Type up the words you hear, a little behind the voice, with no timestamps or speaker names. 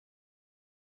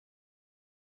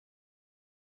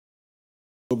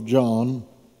Of John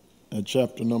at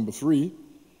chapter number 3.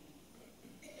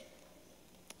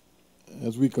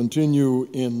 As we continue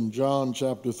in John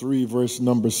chapter 3, verse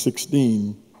number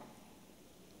 16,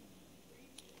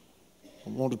 I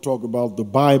want to talk about the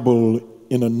Bible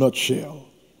in a nutshell.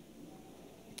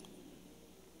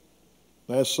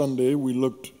 Last Sunday, we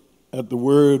looked at the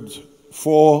words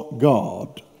for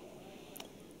God.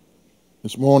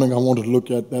 This morning, I want to look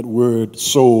at that word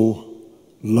so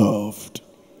loved.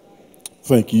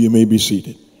 Thank you. You may be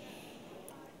seated.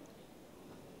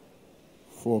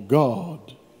 For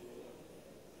God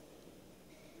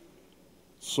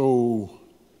so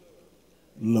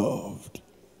loved.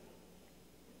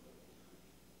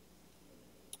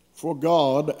 For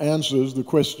God answers the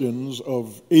questions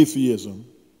of atheism,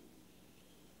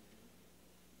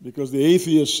 because the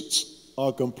atheists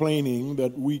are complaining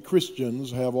that we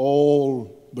Christians have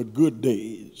all the good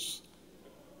days.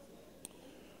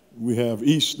 We have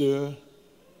Easter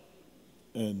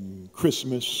and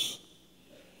Christmas.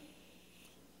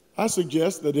 I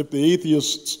suggest that if the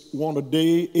atheists want a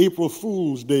day, April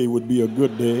Fool's Day would be a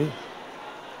good day,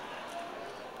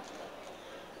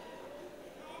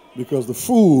 because the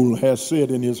fool has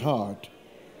said in his heart,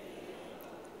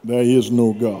 there is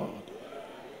no God.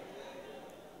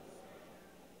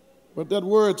 But that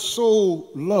word so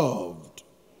loved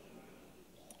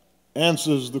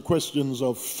answers the questions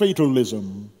of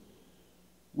fatalism,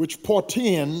 which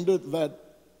portend that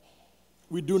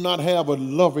we do not have a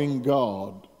loving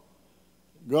God.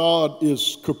 God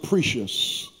is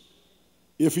capricious,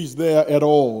 if he's there at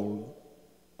all.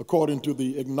 According to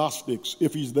the agnostics,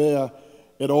 if he's there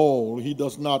at all, he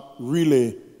does not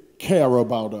really care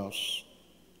about us.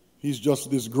 He's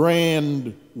just this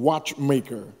grand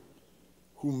watchmaker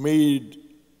who made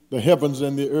the heavens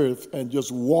and the earth and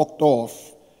just walked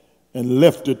off and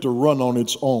left it to run on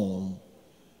its own.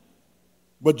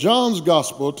 But John's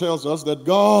gospel tells us that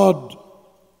God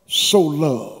so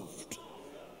loved.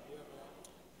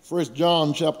 1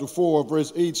 John chapter 4,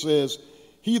 verse 8 says,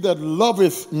 he that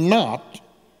loveth not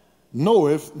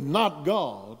knoweth not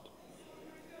God,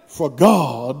 for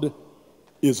God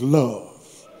is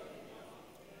love.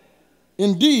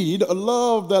 Indeed, a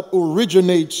love that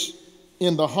originates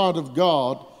in the heart of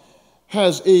God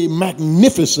has a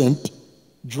magnificent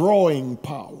drawing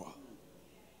power.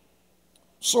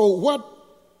 So what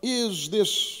is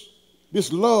this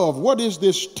love? What is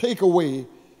this takeaway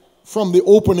from the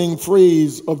opening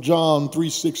phrase of John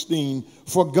 3:16?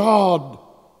 For God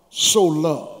so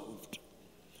loved.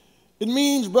 It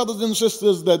means, brothers and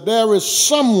sisters, that there is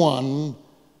someone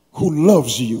who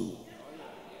loves you.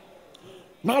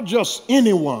 Not just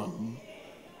anyone,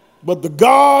 but the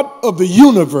God of the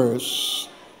universe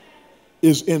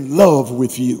is in love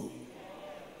with you.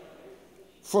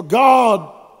 For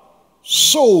God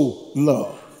so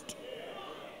loved.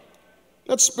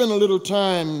 Let's spend a little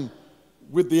time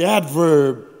with the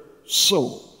adverb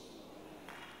so.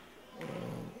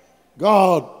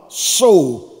 God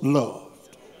so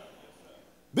loved.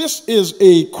 This is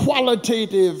a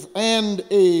qualitative and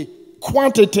a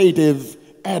quantitative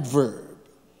adverb.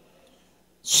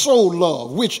 So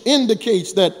loved, which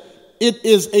indicates that it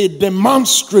is a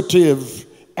demonstrative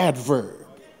adverb.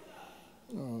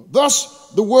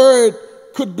 Thus, the word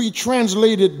could be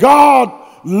translated, God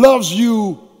loves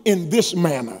you in this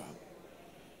manner.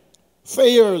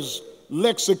 Thayer's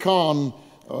lexicon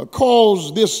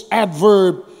calls this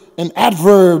adverb an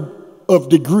adverb of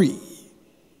degree.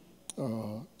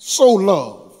 So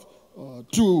love,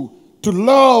 to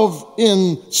love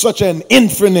in such an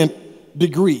infinite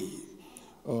degree,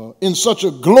 in such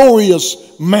a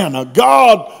glorious manner.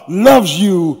 God loves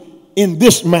you in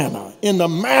this manner, in a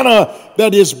manner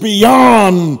that is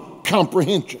beyond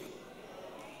comprehension.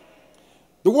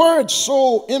 The word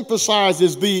so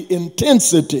emphasizes the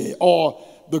intensity or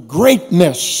the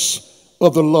greatness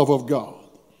of the love of God.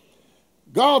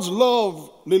 God's love,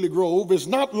 Lily Grove, is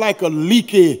not like a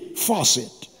leaky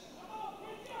faucet.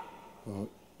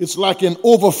 It's like an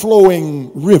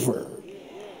overflowing river.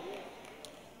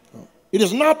 It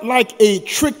is not like a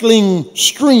trickling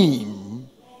stream.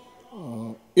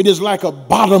 It is like a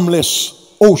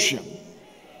bottomless ocean.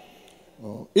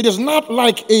 It is not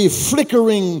like a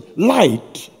flickering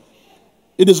light.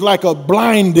 It is like a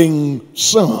blinding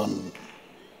sun.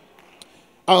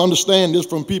 I understand this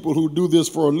from people who do this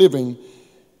for a living,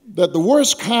 that the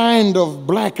worst kind of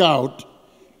blackout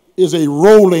is a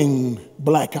rolling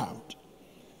blackout.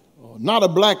 Not a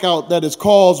blackout that is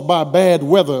caused by bad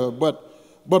weather, but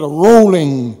a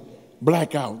rolling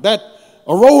blackout. A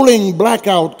rolling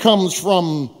blackout comes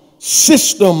from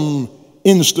system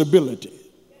instability.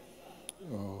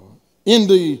 In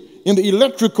the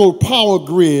electrical power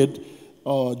grid,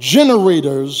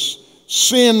 generators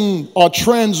send or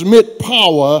transmit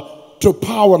power to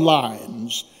power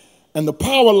lines. And the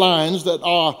power lines that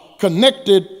are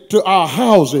connected to our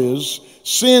houses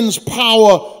sends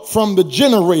power from the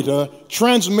generator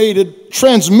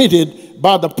transmitted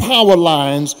by the power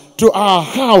lines to our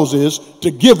houses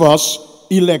to give us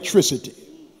electricity.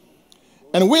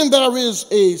 And when there is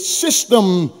a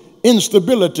system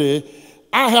instability,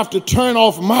 I have to turn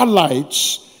off my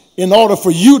lights in order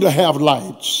for you to have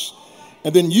lights.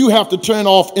 And then you have to turn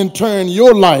off in turn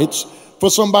your lights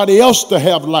for somebody else to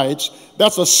have lights.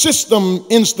 That's a system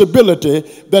instability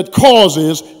that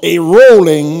causes a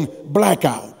rolling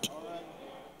blackout.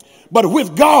 But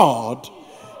with God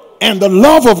and the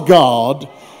love of God,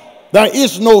 there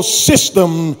is no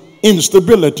system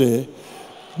instability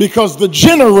because the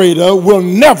generator will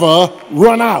never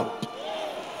run out.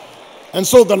 And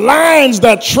so the lines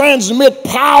that transmit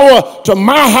power to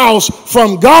my house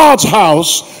from God's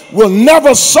house will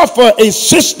never suffer a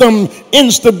system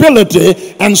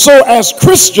instability. And so as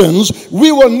Christians,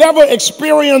 we will never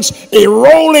experience a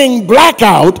rolling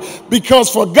blackout, because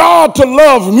for God to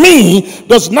love me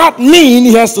does not mean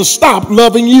he has to stop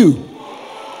loving you.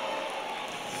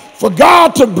 For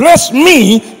God to bless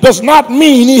me does not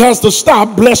mean he has to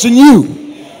stop blessing you.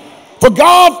 For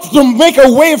God to make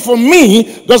a way for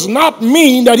me does not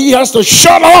mean that he has to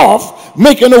shut off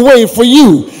making a way for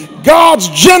you. God's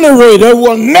generator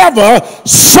will never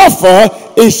suffer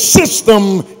a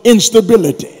system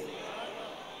instability.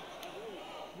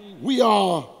 We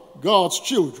are God's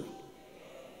children,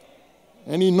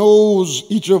 and he knows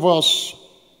each of us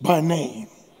by name.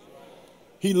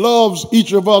 He loves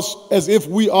each of us as if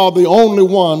we are the only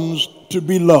ones to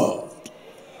be loved.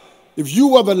 If you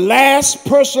were the last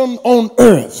person on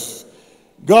earth,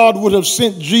 God would have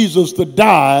sent Jesus to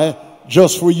die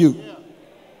just for you.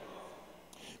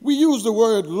 We use the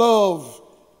word love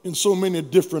in so many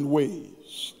different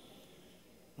ways.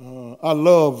 I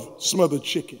love smothered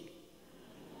chicken.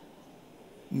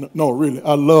 No, really,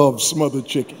 I love smothered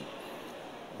chicken.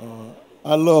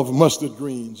 I love mustard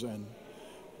greens and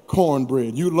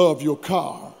cornbread. You love your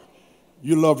car.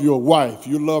 You love your wife.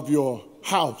 You love your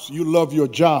house. You love your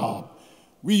job.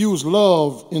 We use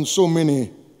love in so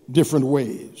many different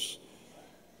ways.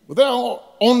 But there are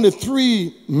only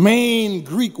three main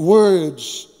Greek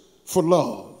words for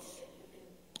love.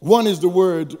 One is the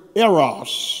word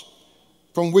eros,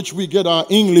 from which we get our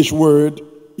English word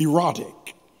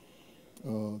erotic.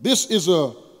 This is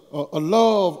a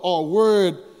love or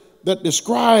word that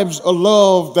describes a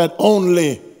love that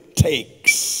only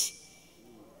takes.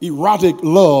 Erotic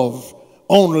love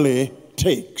only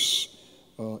takes.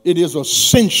 It is a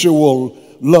sensual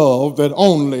love that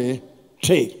only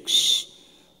takes.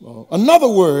 Another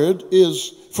word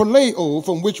is phileo,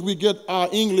 from which we get our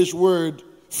English word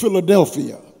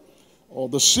Philadelphia, or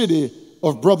the city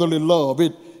of brotherly love.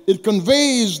 It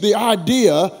conveys the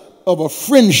idea of a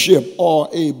friendship or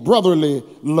a brotherly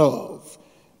love.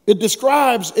 It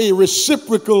describes a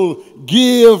reciprocal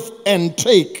give and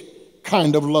take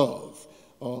kind of love.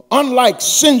 Unlike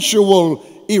sensual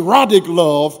erotic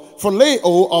love, phileo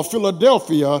or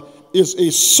Philadelphia is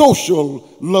a social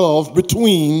love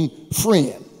between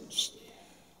friends.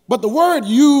 But the word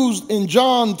used in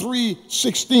John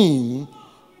 3:16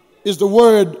 is the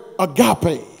word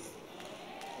agape,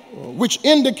 which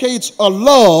indicates a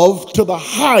love to the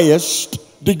highest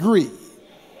degree.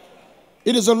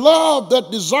 It is a love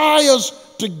that desires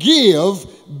to give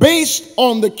based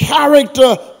on the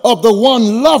character of the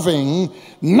one loving,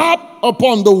 not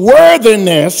upon the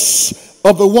worthiness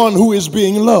of the one who is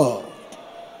being loved.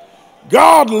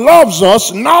 God loves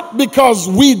us not because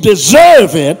we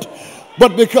deserve it,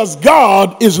 but because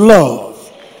God is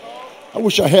love. I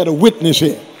wish I had a witness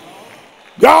here.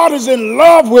 God is in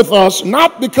love with us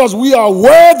not because we are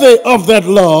worthy of that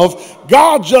love.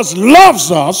 God just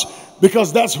loves us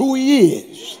because that's who he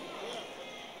is.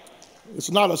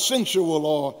 It's not a sensual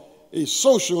or a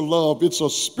social love, it's a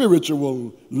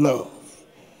spiritual love.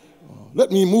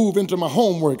 Let me move into my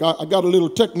homework. I got a little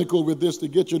technical with this to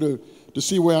get you to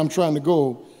see where I'm trying to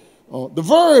go. The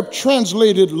verb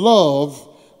translated love,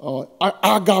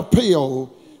 agapeo,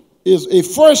 is a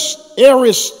first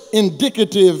aorist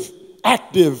indicative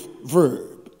active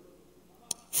verb.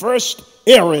 First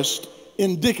aorist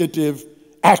indicative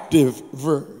active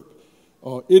verb.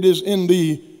 It is in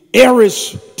the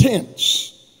aorist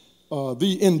tense,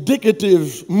 the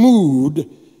indicative mood,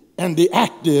 and the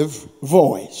active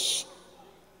voice.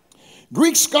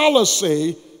 Greek scholars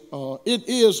say it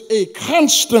is a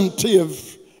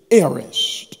constantive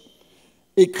aorist.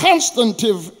 A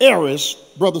constantive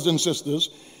aorist, brothers and sisters,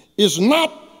 is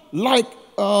not like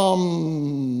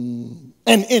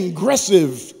an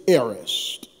ingressive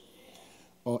aorist.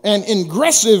 An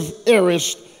ingressive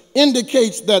aorist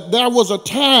indicates that there was a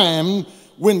time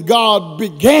when God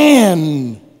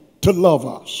began to love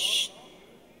us.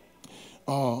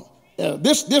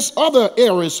 This other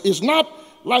aorist is not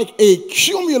like a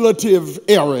cumulative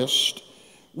aorist,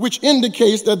 which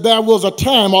indicates that there was a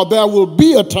time, or there will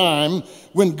be a time,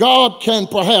 when God can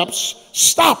perhaps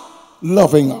stop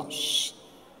loving us.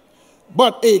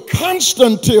 But a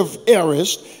constantive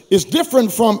aorist is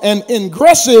different from an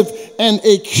ingressive and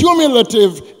a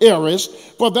cumulative aorist,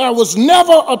 for there was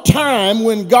never a time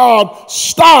when God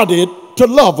started to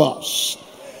love us.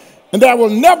 And there will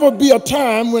never be a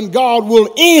time when God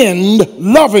will end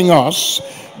loving us.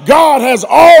 God has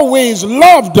always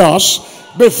loved us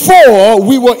before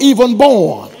we were even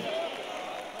born.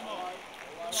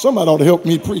 Somebody ought to help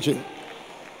me preach it.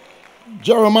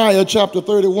 Jeremiah chapter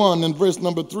 31 and verse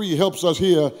number 3 helps us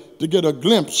here to get a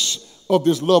glimpse of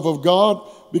this love of God,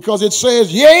 because it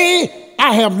says, "Yea,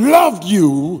 I have loved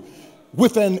you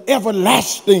with an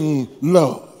everlasting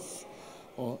love."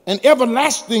 An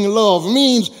everlasting love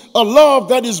means a love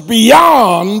that is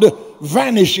beyond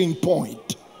vanishing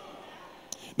point.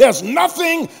 There's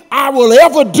nothing I will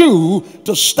ever do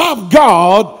to stop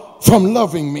God from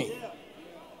loving me.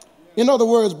 In other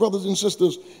words, brothers and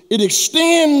sisters, it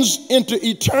extends into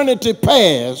eternity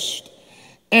past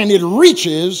and it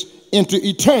reaches into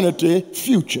eternity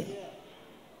future.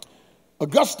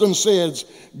 Augustine says,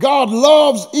 God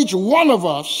loves each one of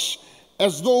us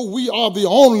as though we are the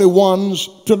only ones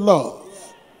to love.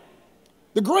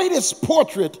 The greatest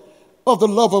portrait of the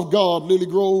love of God, Lily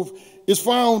Grove, is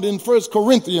found in 1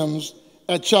 Corinthians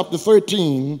at chapter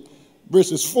 13,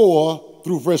 verses 4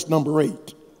 through verse number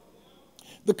 8.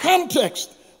 The context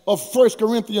of 1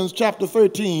 Corinthians chapter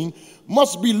 13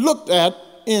 must be looked at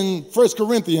in 1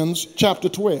 Corinthians chapter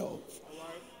 12.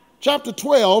 Chapter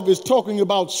 12 is talking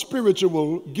about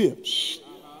spiritual gifts,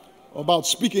 about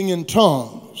speaking in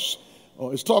tongues.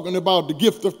 It's talking about the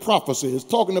gift of prophecy. It's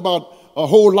talking about a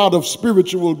whole lot of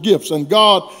spiritual gifts. And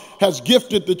God has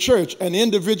gifted the church and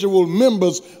individual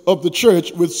members of the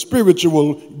church with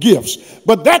spiritual gifts.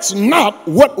 But that's not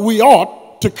what we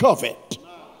ought to covet.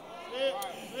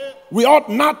 We ought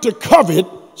not to covet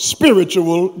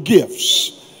spiritual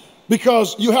gifts,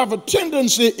 because you have a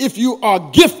tendency, if you are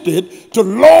gifted, to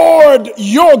lord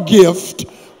your gift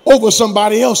over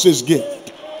somebody else's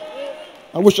gift.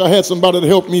 I wish I had somebody to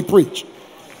help me preach.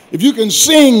 If you can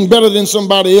sing better than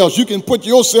somebody else, you can put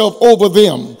yourself over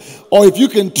them. Or if you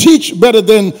can teach better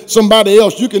than somebody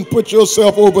else, you can put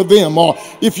yourself over them. Or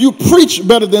if you preach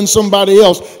better than somebody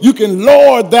else, you can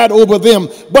lord that over them.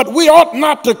 But we ought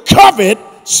not to covet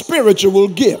spiritual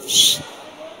gifts.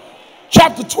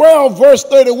 Chapter 12, verse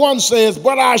 31 says,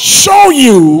 "But I show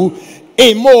you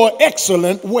a more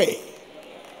excellent way."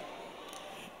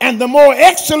 And the more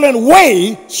excellent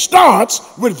way starts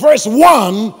with verse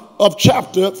 1 of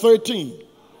chapter 13.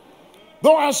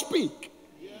 "Though I speak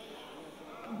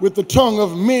with the tongue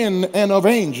of men and of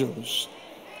angels,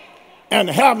 and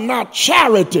have not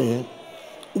charity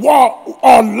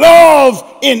or love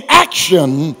in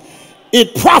action,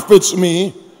 it profits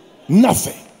me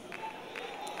nothing.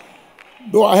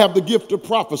 Though I have the gift of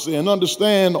prophecy and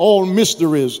understand all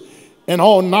mysteries and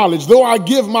all knowledge, though I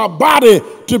give my body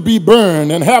to be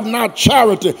burned and have not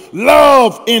charity,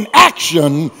 love in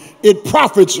action, it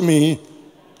profits me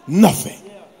nothing."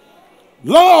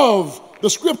 Love, the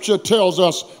scripture tells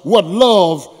us what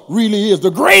love really is.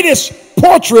 The greatest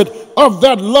portrait of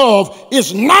that love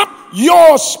is not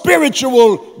your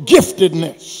spiritual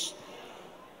giftedness.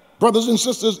 Brothers and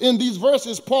sisters, in these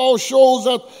verses, Paul shows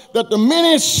us that the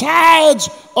many sides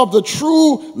of the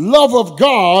true love of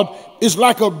God is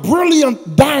like a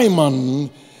brilliant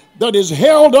diamond that is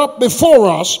held up before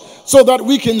us so that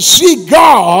we can see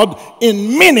God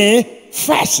in many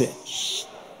facets.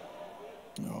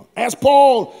 As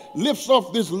Paul lifts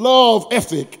up this love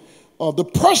ethic, the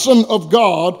person of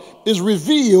God is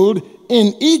revealed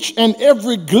in each and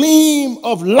every gleam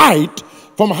of light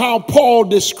from how Paul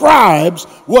describes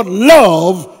what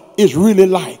love is really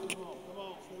like.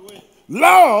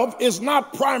 Love is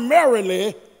not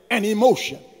primarily an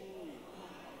emotion,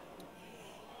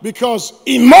 because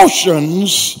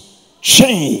emotions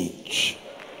change.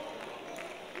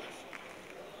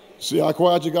 See how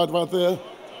quiet you got right there?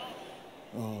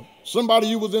 Somebody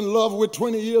you was in love with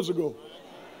 20 years ago,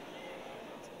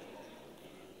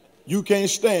 you can't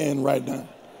stand right now.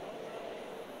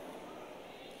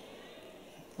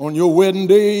 On your wedding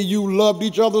day, you loved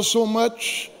each other so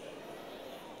much,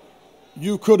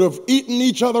 you could have eaten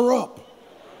each other up.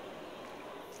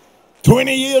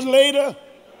 20 years later,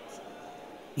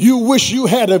 you wish you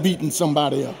had have eaten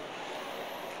somebody up.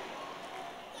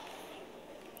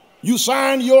 You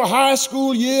signed your high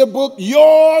school yearbook,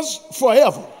 yours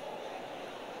forever.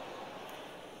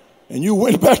 And you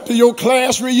went back to your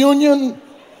class reunion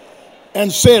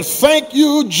and said, thank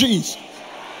you, Jesus.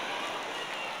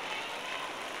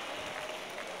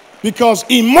 Because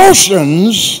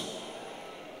emotions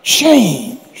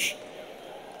change.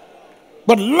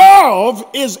 But love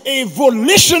is a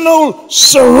volitional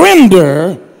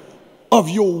surrender of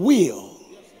your will.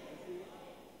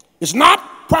 It's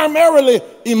not primarily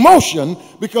emotion,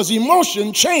 because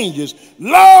emotion changes.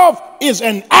 Love is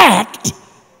an act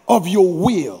of your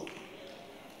will.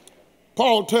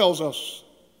 Paul tells us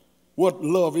what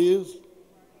love is.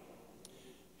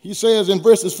 He says in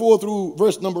verses 4 through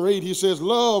verse number 8, he says,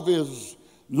 love is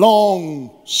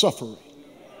long suffering.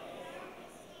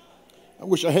 I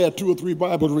wish I had 2 or 3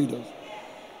 Bible readers.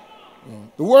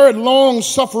 The word long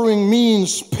suffering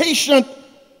means patient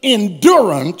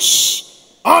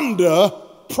endurance under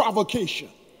provocation.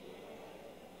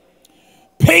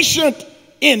 Patient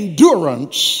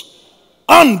endurance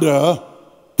under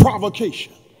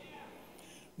provocation.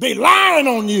 They lying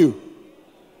on you,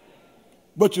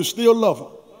 but you still love them.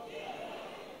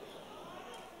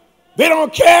 They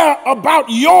don't care about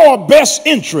your best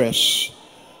interests,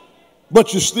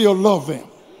 but you still love them.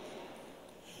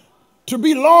 To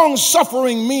be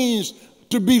long-suffering means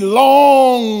to be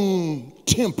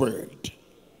long-tempered,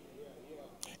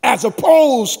 as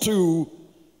opposed to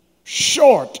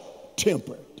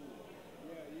short-tempered.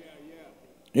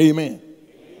 Amen.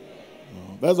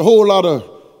 There's a whole lot of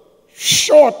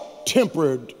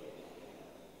short-tempered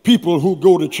people who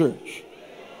go to church.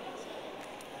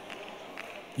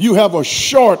 You have a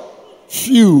short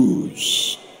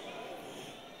fuse.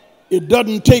 It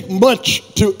doesn't take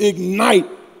much to ignite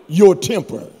your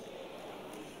temper.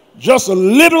 Just a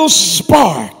little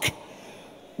spark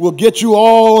will get you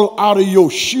all out of your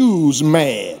shoes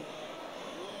mad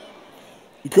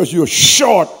because you're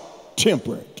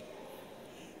short-tempered.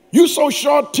 You're so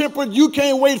short-tempered you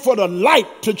can't wait for the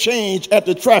light to change at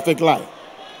the traffic light.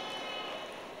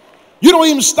 You don't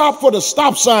even stop for the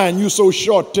stop sign, you're so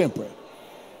short-tempered.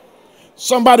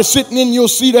 Somebody sitting in your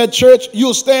seat at church,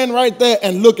 you'll stand right there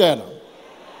and look at them.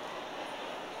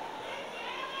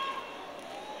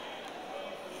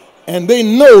 And they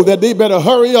know that they better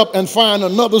hurry up and find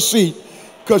another seat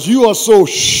because you are so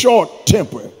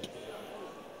short-tempered.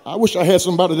 I wish I had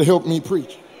somebody to help me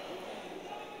preach.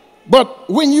 But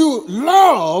when you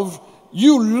love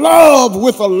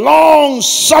with a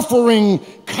long-suffering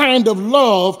kind of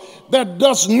love that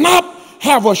does not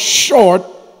have a short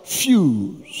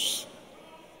fuse.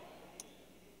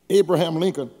 Abraham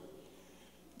Lincoln,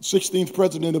 16th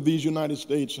president of these United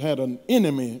States, had an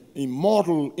enemy, a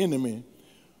mortal enemy,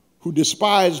 who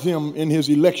despised him in his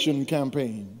election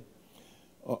campaign,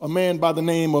 a man by the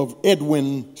name of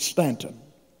Edwin Stanton.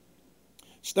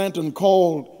 Stanton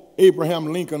called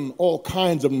Abraham Lincoln all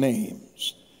kinds of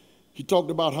names. He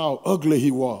talked about how ugly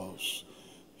he was.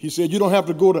 He said, you don't have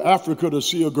to go to Africa to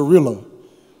see a gorilla.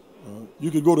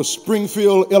 You could go to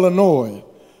Springfield, Illinois,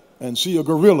 and see a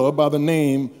gorilla by the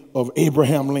name of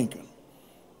Abraham Lincoln.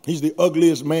 He's the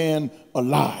ugliest man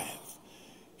alive.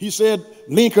 He said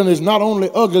Lincoln is not only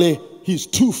ugly, he's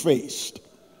two-faced.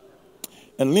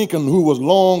 And Lincoln, who was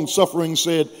long-suffering,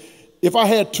 said, if I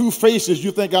had 2 faces,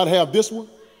 you think I'd have this one?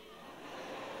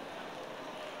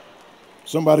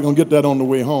 Somebody gonna get that on the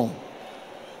way home.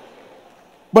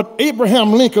 But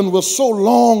Abraham Lincoln was so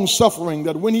long-suffering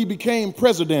that when he became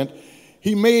president,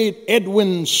 he made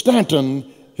Edwin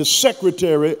Stanton his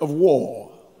Secretary of War.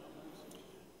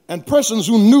 And persons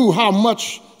who knew how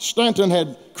much Stanton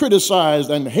had criticized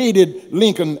and hated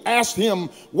Lincoln asked him,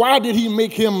 why did he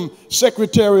make him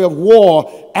Secretary of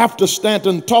War after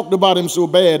Stanton talked about him so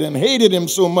bad and hated him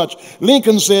so much?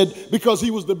 Lincoln said, because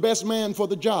he was the best man for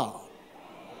the job.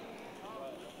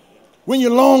 When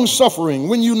you're long-suffering,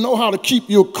 when you know how to keep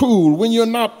your cool, when you're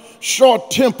not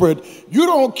short-tempered, you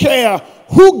don't care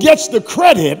who gets the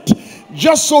credit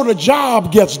just so the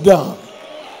job gets done.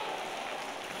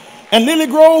 And Lily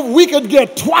Grove, we could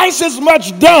get twice as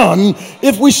much done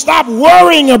if we stop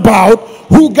worrying about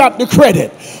who got the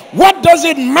credit. What does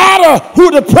it matter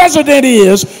who the president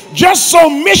is just so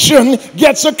mission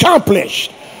gets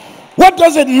accomplished? What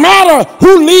does it matter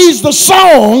who leads the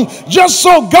song just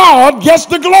so God gets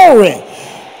the glory?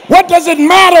 What does it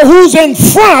matter who's in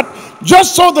front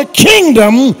just so the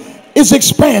kingdom is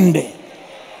expanding?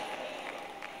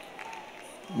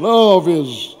 Love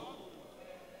is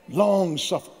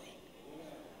long-suffering.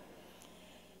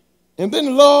 And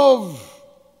then love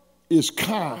is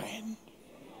kind.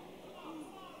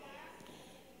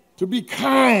 To be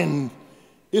kind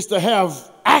is to have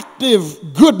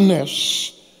active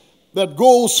goodness that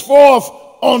goes forth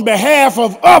on behalf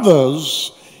of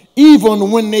others,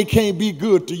 even when they can't be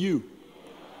good to you.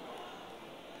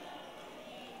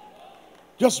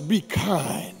 Just be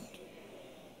kind.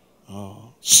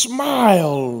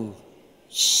 Smile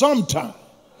sometime.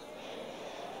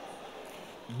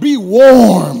 Be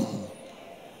warm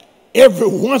every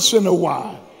once in a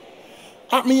while.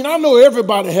 I mean, I know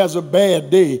everybody has a bad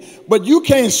day, but you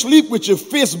can't sleep with your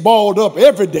fist balled up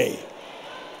every day.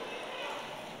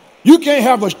 You can't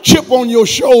have a chip on your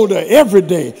shoulder every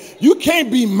day. You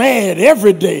can't be mad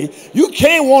every day. You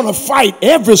can't want to fight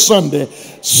every Sunday.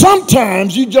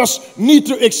 Sometimes you just need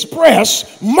to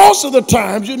express, most of the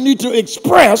times you need to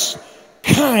express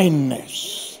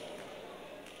kindness.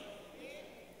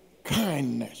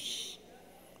 Kindness.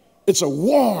 It's a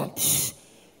warmth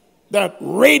that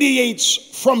radiates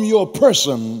from your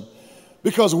person,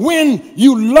 because when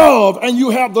you love and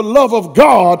you have the love of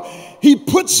God, He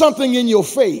puts something in your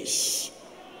face,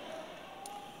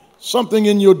 something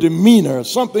in your demeanor,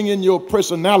 something in your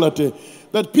personality,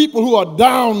 that people who are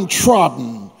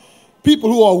downtrodden, people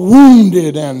who are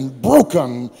wounded and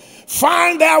broken,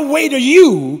 find their way to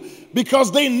you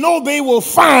because they know they will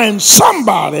find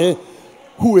somebody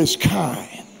who is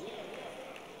kind.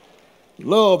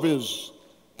 Love is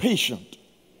patient.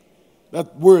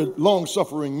 That word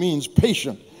long-suffering means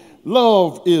patient.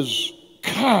 Love is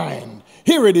kind.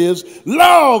 Here it is.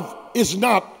 Love is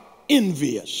not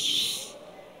envious.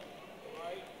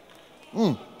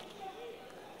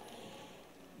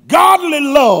 Godly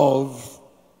love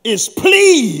is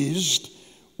pleased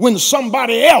when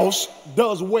somebody else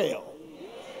does well.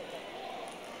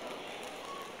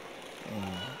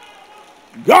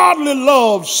 Godly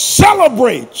love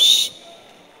celebrates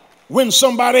when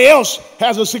somebody else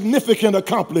has a significant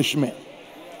accomplishment.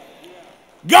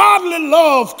 Godly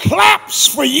love claps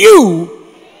for you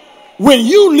when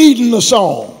you leading the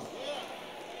song,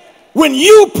 when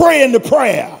you praying the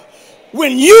prayer,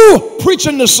 when you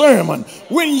preaching the sermon,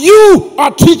 when you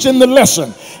are teaching the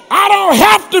lesson. I don't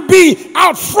have to be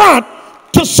out front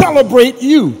to celebrate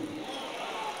you.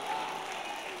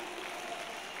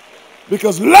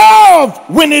 Because love,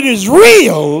 when it is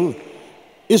real,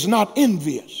 is not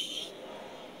envious.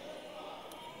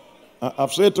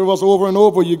 I've said to us over and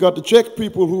over, you got to check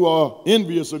people who are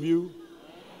envious of you,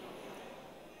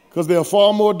 because they are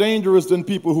far more dangerous than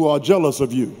people who are jealous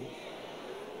of you.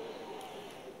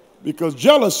 Because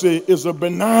jealousy is a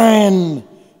benign,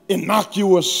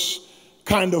 innocuous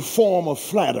kind of form of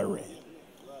flattery.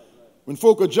 When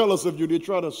folk are jealous of you, they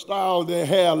try to style their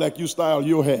hair like you style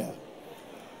your hair.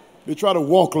 They try to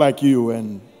walk like you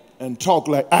and talk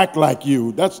like, act like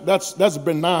you. That's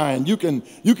benign. You can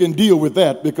deal with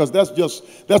that, because that's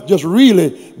just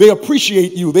really, they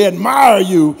appreciate you, they admire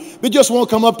you. They just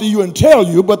won't come up to you and tell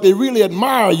you, but they really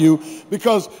admire you,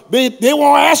 because they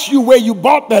won't ask you where you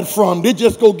bought that from. They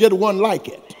just go get one like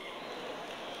it.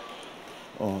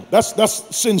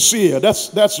 That's sincere.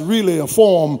 That's really a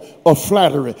form of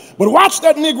flattery. But watch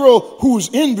that Negro who's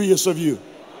envious of you.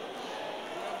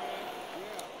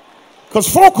 Because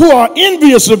folk who are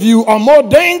envious of you are more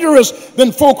dangerous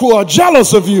than folk who are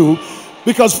jealous of you.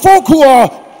 Because folk who are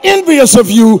envious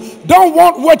of you don't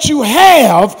want what you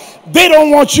have. They don't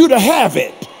want you to have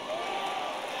it.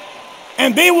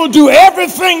 And they will do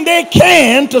everything they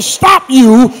can to stop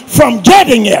you from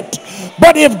getting it.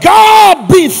 But if God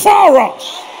be for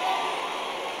us,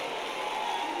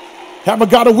 have I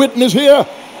got a witness here?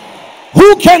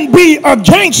 Who can be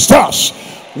against us?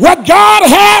 What God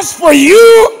has for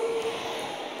you,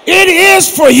 it is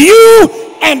for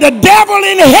you, and the devil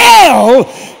in hell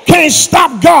can't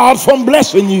stop God from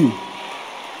blessing you.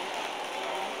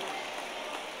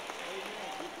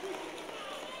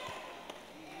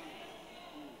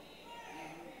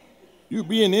 You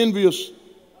being envious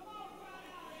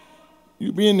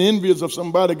of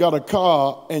somebody got a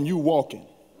car and you walking.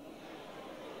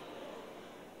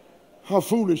 How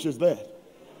foolish is that?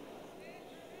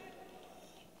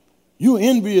 You're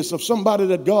envious of somebody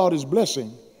that God is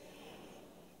blessing.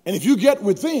 And if you get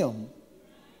with them,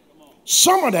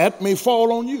 some of that may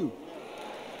fall on you.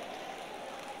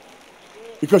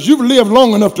 Because you've lived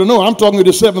long enough to know, I'm talking to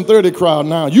the 730 crowd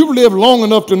now, you've lived long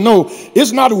enough to know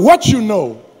it's not what you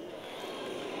know.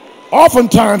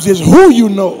 Oftentimes it's who you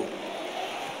know.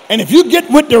 And if you get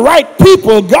with the right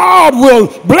people, God will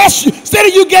bless you. Instead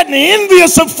of you getting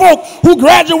envious of folk who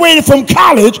graduated from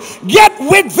college, get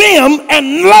with them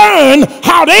and learn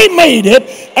how they made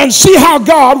it and see how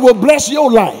God will bless your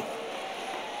life.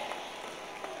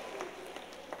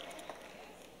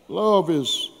 Love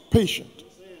is patient.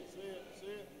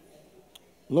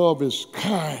 Love is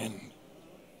kind.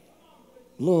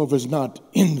 Love is not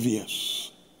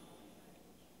envious.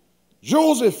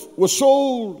 Joseph was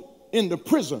sold into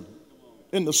prison,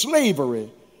 into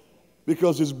slavery,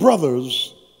 because his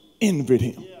brothers envied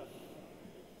him.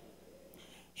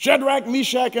 Shadrach,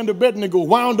 Meshach, and Abednego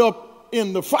wound up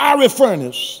in the fiery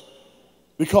furnace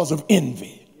because of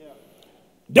envy.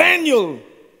 Daniel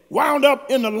wound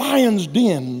up in the lion's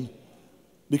den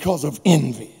because of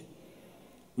envy.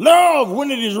 Love,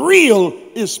 when it is real,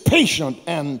 is patient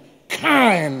and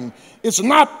kind. It's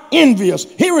not envious.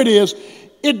 Here it is.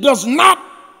 It does not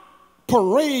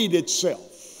parade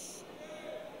itself.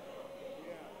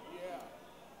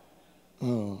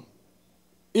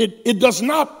 It does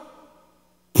not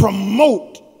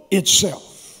promote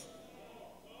itself.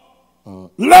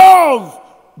 Love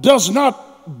does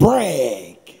not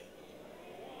brag.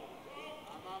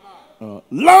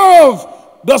 Love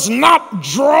does not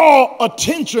draw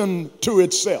attention to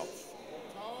itself.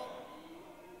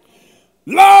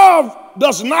 Love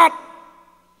does not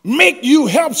make you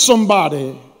help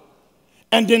somebody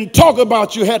and then talk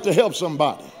about you had to help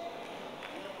somebody.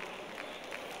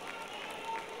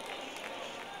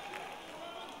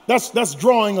 That's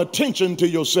drawing attention to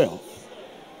yourself.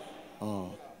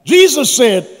 Jesus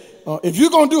said, if you're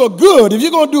going to do a good, if you're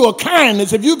going to do a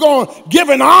kindness, if you're going to give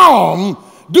an alms,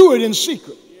 do it in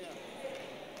secret.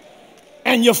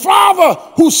 And your Father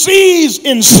who sees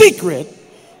in secret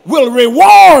will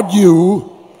reward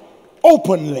you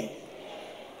openly.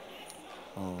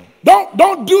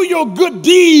 Don't do your good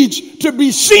deeds to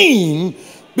be seen,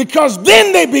 because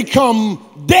then they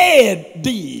become dead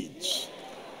deeds.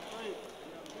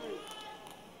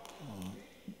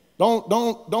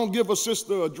 Don't give a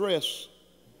sister a dress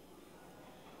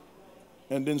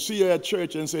and then see her at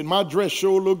church and say, my dress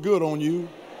sure look good on you.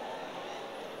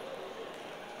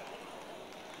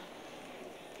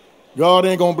 God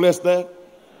ain't gonna bless that.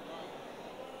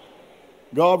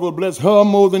 God will bless her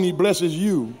more than he blesses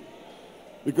you,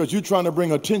 because you're trying to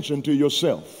bring attention to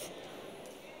yourself.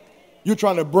 You're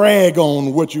trying to brag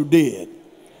on what you did.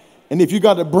 And if you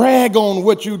got to brag on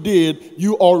what you did,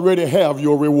 you already have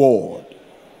your reward.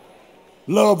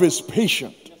 Love is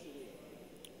patient.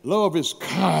 Love is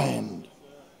kind.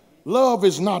 Love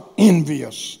is not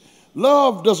envious.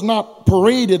 Love does not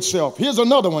parade itself. Here's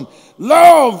another one.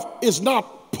 Love is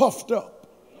not puffed up.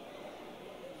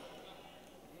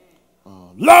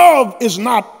 Love is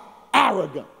not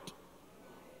arrogant.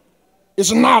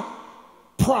 It's not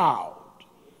proud.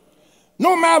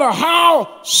 No matter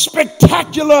how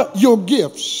spectacular your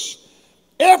gifts,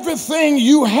 everything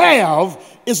you have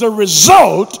is a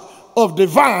result of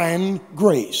divine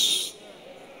grace.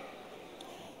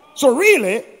 So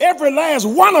really, every last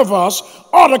one of us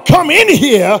ought to come in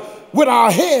here with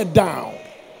our head down,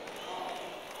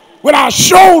 with our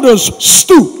shoulders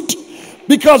stooped,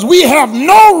 because we have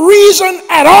no reason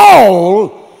at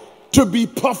all to be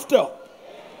puffed up.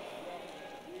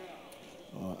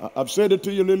 I've said it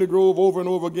to you, Lily Grove, over and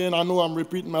over again. I know I'm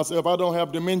repeating myself. I don't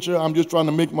have dementia. I'm just trying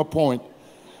to make my point.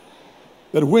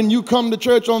 That when you come to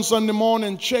church on Sunday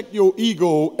morning, check your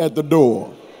ego at the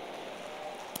door.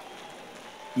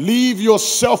 Leave your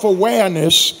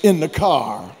self-awareness in the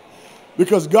car,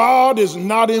 because God is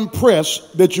not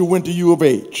impressed that you went to U of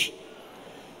H.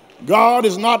 God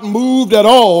is not moved at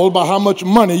all by how much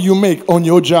money you make on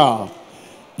your job.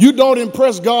 You don't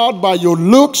impress God by your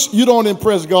looks. You don't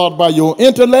impress God by your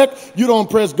intellect. You don't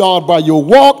impress God by your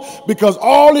walk, because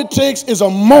all it takes is a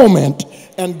moment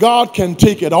and God can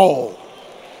take it all.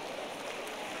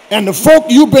 And the folk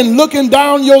you've been looking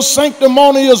down your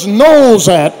sanctimonious nose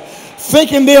at,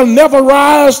 thinking they'll never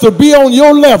rise to be on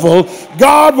your level,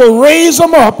 God will raise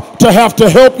them up to have to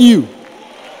help you.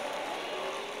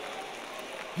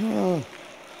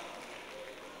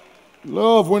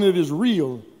 Love, when it is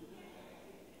real,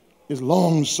 is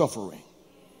long-suffering.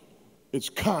 It's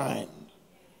kind.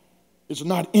 It's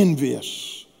not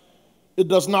envious. It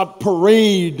does not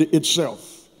parade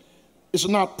itself. It's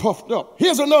not puffed up.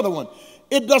 Here's another one.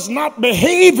 It does not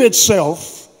behave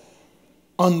itself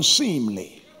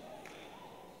unseemly.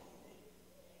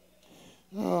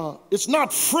 It's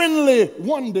not friendly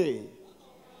one day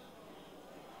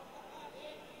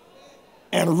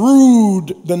and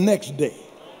rude the next day.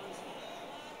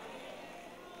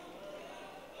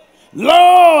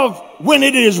 Love, when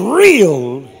it is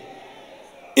real,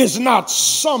 is not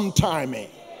sometimey.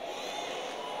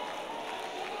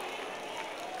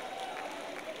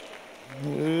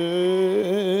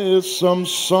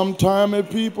 Sometimey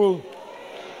people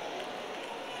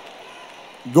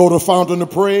go to Fountain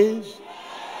of Praise.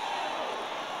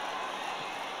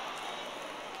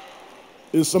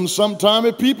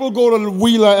 Sometimey people go to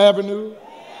Wheeler Avenue.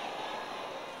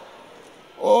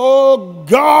 Oh,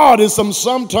 God, is some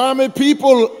sometimey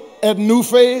people at New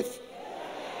Faith.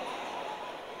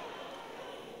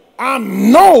 I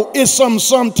know it's some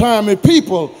sometimey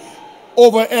people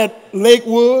over at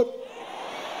Lakewood.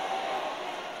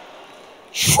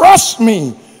 Trust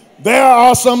me, there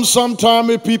are some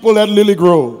sometimey people at Lily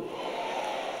Grove.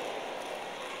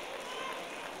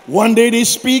 One day they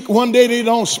speak, one day they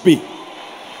don't speak.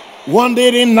 One day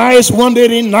they're nice, one day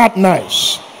they're not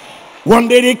nice. One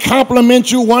day they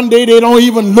compliment you, one day they don't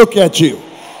even look at you.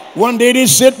 One day they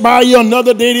sit by you,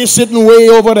 another day they're sitting way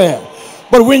over there.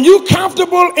 But when you're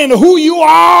comfortable in who you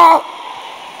are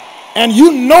and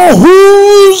you know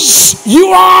whose you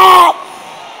are,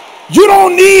 you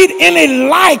don't need any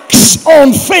likes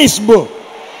on Facebook.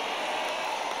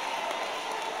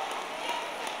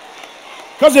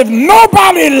 Because if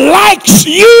nobody likes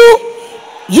you,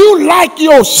 you like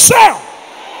yourself.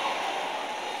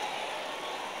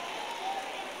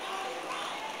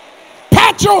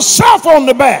 Pat yourself on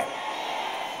the back.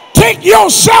 Take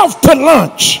yourself to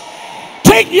lunch.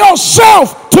 Take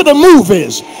yourself to the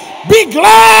movies. Be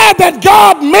glad that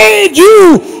God made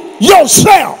you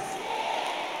yourself.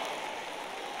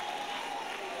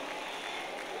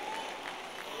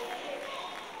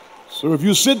 So if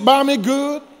you sit by me,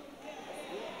 good.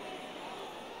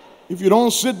 If you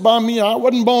don't sit by me, I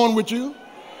wasn't born with you.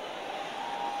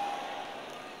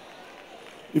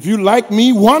 If you like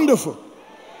me, wonderful.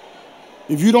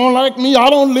 If you don't like me, I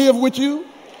don't live with you.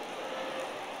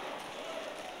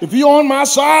 If you're on my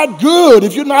side, good.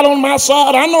 If you're not on my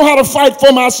side, I know how to fight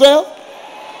for myself.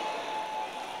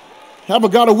 Have I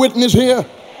got a witness here?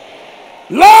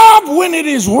 Love, when it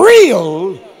is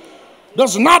real,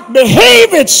 does not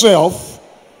behave itself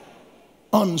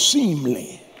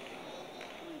unseemly.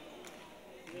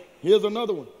 Here's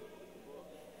another one.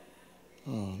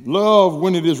 Love,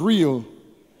 when it is real,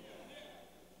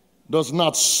 does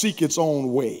not seek its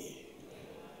own way.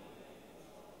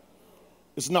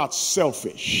 It's not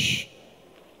selfish.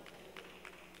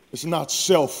 It's not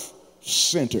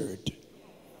self-centered.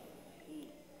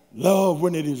 Love,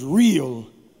 when it is real,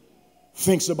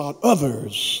 thinks about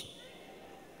others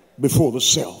before the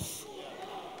self.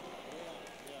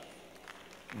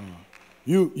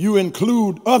 You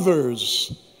include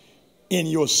others in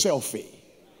your selfie.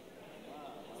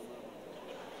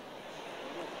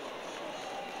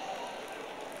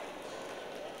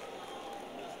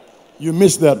 You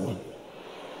missed that one.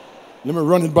 Let me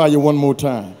run it by you one more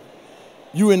time.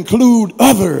 You include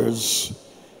others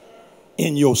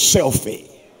in your selfie.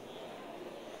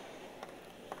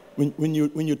 When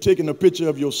you're taking a picture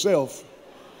of yourself,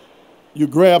 you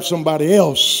grab somebody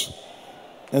else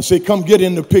and say, come get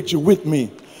in the picture with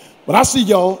me. But I see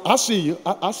y'all. I see you.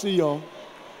 I see y'all.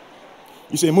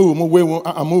 You say, move. Wait,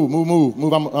 move.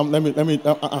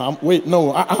 Wait,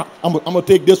 no. I'm going to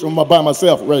take this one by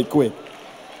myself right quick.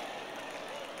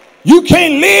 You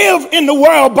can't live in the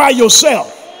world by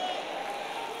yourself.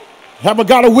 Have I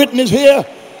got a witness here?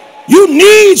 You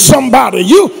need somebody.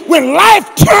 When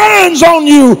life turns on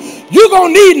you, you're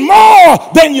going to need more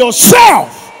than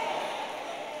yourself.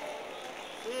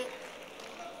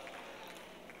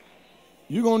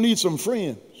 You're going to need some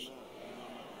friends.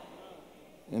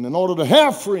 And in order to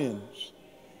have friends,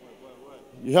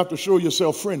 you have to show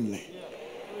yourself friendly.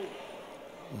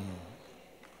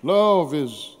 Love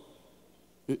is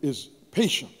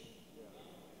patient.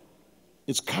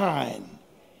 It's kind.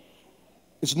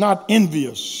 It's not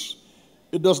envious.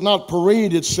 It does not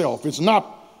parade itself. It's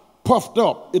not puffed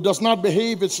up. It does not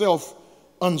behave itself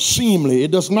unseemly.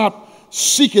 It does not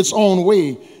seek its own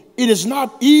way. It is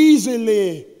not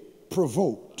easily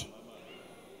provoked.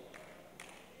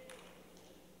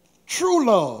 True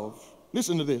love,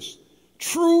 listen to this.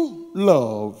 True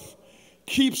love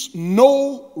keeps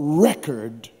no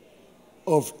record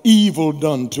of evil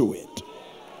done to it.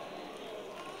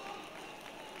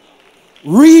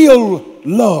 Real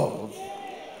love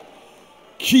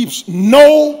keeps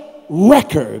no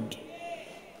record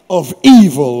of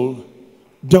evil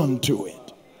done to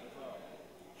it.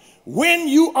 When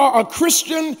you are a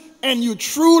Christian and you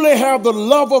truly have the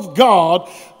love of God,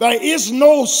 there is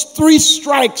no 3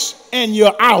 strikes and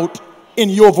you're out in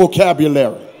your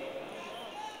vocabulary.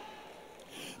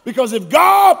 Because if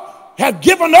God had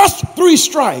given us 3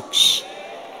 strikes,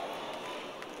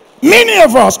 many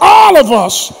of us, all of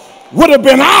us, would have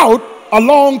been out a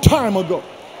long time ago.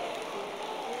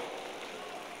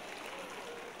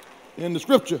 In the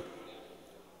scripture,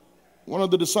 one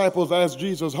of the disciples asked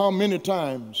Jesus, how many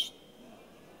times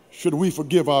should we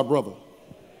forgive our brother?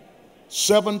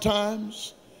 7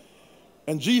 times?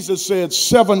 And Jesus said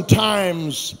 7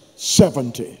 times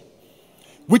 70.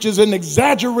 which is an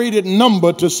exaggerated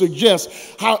number to suggest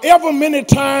however many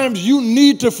times you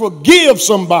need to forgive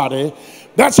somebody,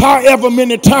 that's however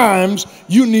many times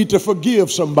you need to forgive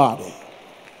somebody.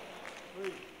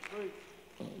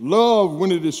 Love,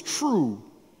 when it is true,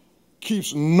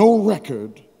 keeps no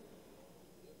record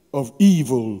of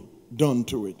evil done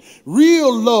to it.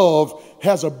 Real love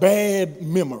has a bad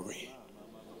memory.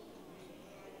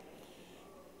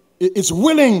 It's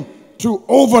willing to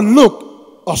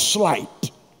overlook a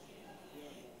slight.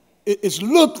 It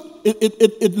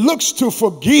looks to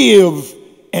forgive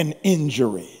an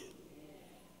injury.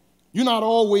 You're not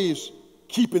always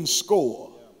keeping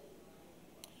score.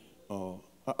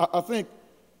 I think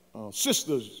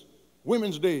sisters,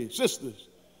 Women's Day, sisters,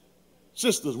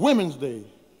 Women's Day,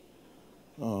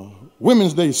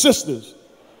 Women's Day, sisters.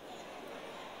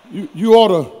 You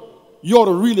ought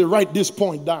to really write this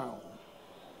point down.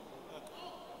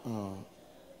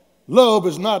 Love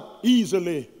is not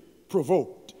easily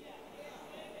provoked.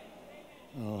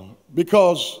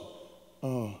 Because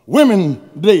Women's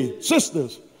Day,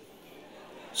 sisters,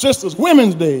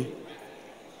 Women's Day,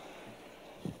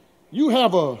 you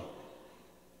have a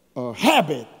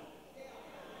habit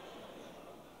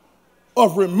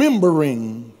of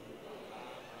remembering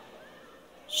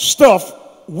stuff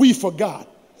we forgot.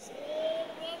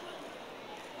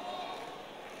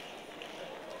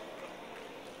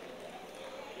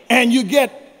 And you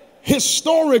get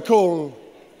historical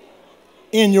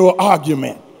in your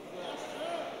argument.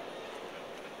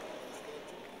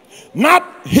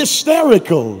 Not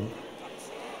hysterical,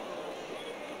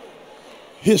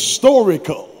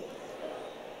 historical.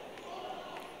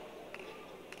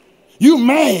 You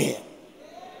mad,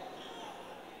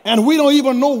 and we don't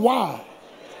even know why.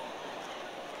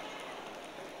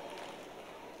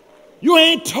 You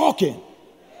ain't talking.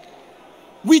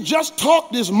 We just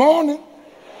talked this morning.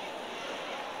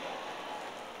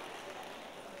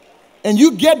 And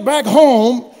you get back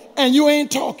home and you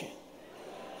ain't talking.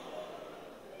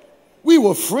 We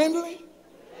were friendly.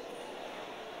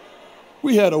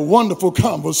 We had a wonderful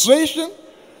conversation.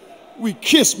 We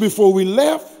kissed before we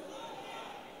left.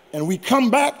 And we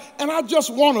come back and I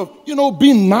just want to,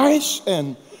 be nice,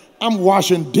 and I'm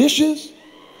washing dishes,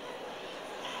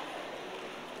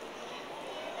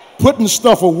 putting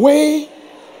stuff away,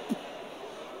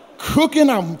 cooking,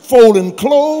 I'm folding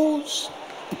clothes.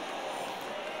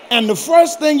 And the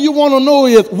first thing you want to know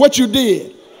is what you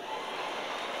did.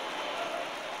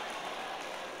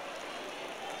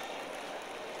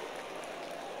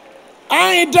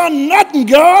 I ain't done nothing,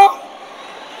 girl.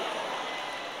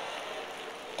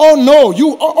 Oh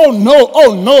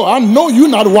no, I know you're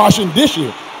not washing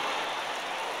dishes.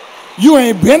 You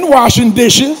ain't been washing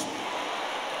dishes.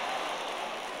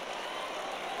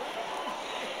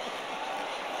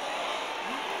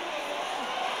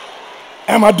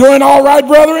 Am I doing all right,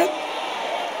 brethren?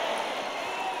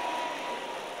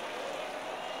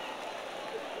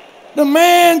 The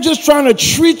man just trying to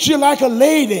treat you like a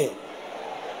lady.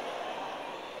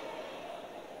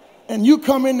 And you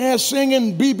come in there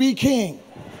singing B.B. King.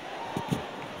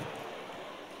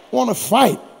 Want to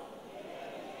fight.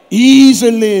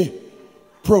 Easily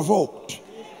provoked.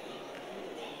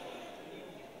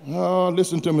 Oh,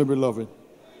 listen to me, beloved.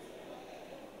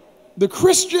 The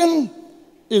Christian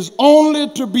is only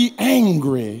to be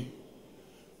angry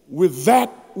with that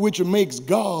which makes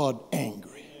God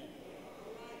angry.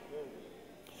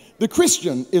 The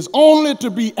Christian is only to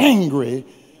be angry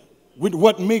with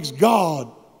what makes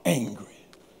God angry.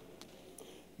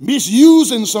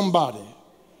 Misusing somebody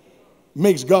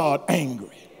makes God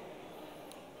angry.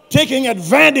 Taking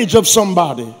advantage of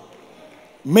somebody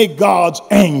makes God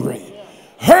angry.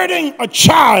 Hurting a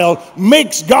child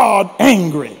makes God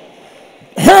angry.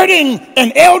 Hurting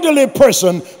an elderly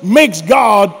person makes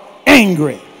God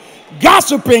angry.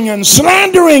 Gossiping and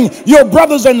slandering your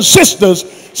brothers and sisters,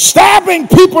 stabbing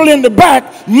people in the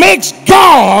back makes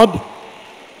God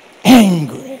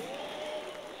angry.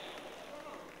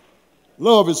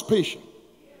 Love is patient.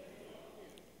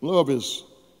 Love is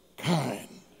kind.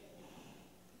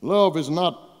 Love is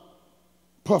not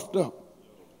puffed up,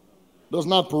 does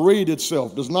not parade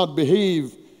itself, does not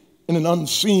behave in an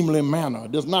unseemly manner,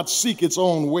 does not seek its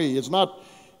own way, it's not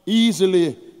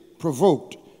easily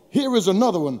provoked. Here is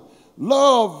another one.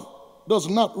 Love does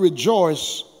not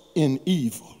rejoice in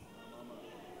evil.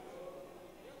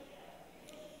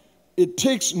 It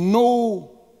takes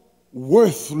no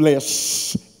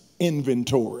worthless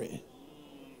inventory.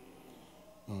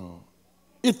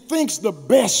 It thinks the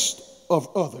best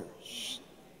of others.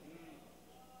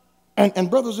 And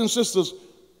brothers and sisters,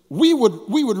 we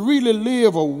would really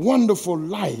live a wonderful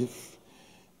life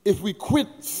if we quit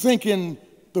thinking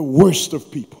the worst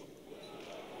of people.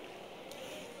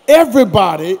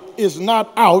 Everybody is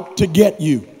not out to get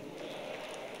you.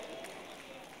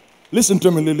 Listen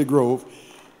to me, Lily Grove.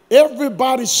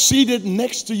 Everybody seated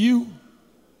next to you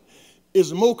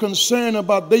is more concerned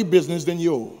about their business than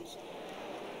yours.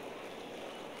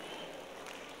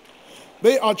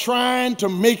 They are trying to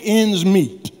make ends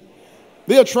meet.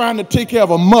 They are trying to take care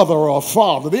of a mother or a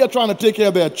father. They are trying to take care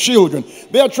of their children.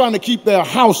 They are trying to keep their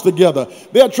house together.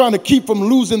 They are trying to keep from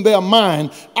losing their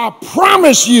mind. I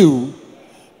promise you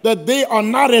that they are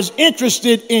not as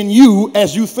interested in you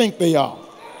as you think they are.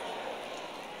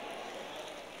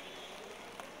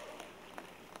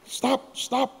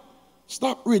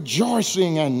 Stop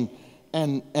rejoicing and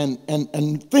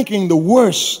thinking the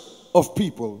worst of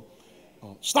people.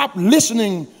 Stop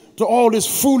listening to all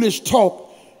this foolish talk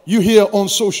you hear on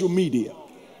social media.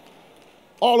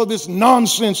 All of this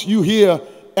nonsense you hear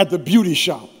at the beauty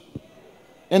shop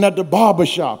and at the barber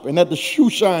shop and at the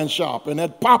shoe shine shop and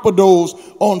at Papa Do's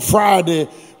on Friday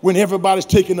when everybody's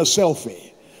taking a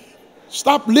selfie.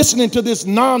 Stop listening to this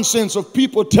nonsense of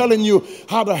people telling you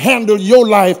how to handle your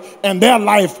life and their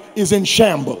life is in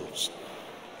shambles.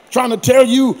 Trying to tell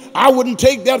you I wouldn't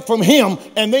take that from him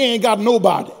and they ain't got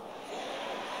nobody.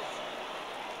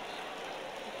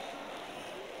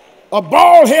 A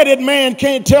bald-headed man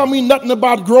can't tell me nothing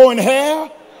about growing hair.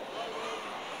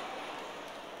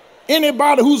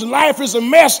 Anybody whose life is a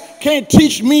mess can't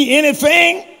teach me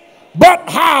anything but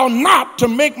how not to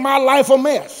make my life a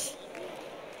mess.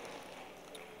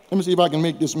 Let me see if I can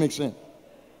make this make sense.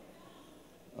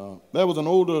 There was an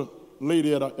older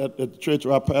lady at the church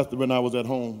where I pastored when I was at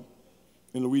home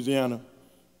in Louisiana,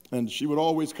 and she would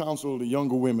always counsel the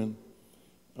younger women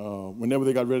whenever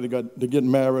they got ready to get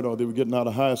married, or they were getting out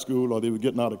of high school, or they were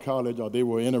getting out of college, or they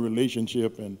were in a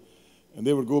relationship, and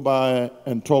they would go by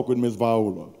and talk with Miss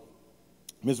Viola.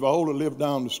 Miss Viola lived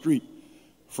down the street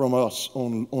from us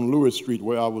on Lewis Street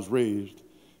where I was raised,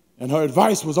 and her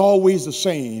advice was always the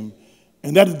same,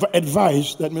 and that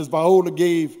advice that Miss Viola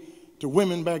gave to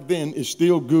women back then is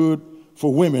still good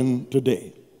for women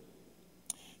today.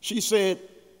 She said,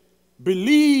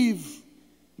 believe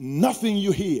nothing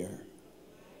you hear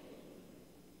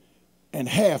and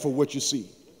half of what you see.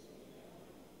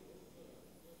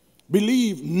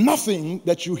 Believe nothing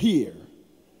that you hear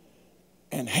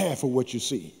and half of what you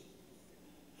see.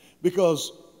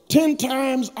 Because 10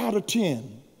 times out of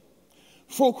 10,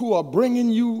 folk who are bringing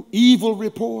you evil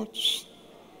reports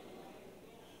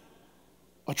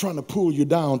are trying to pull you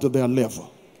down to their level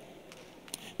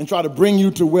and try to bring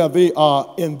you to where they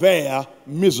are in their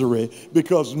misery,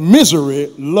 because misery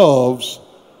loves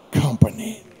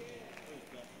company.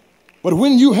 But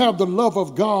when you have the love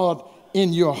of God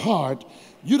in your heart,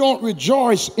 you don't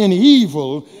rejoice in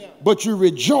evil, but you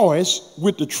rejoice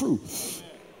with the truth.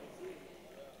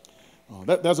 Oh,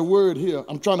 there's a word here.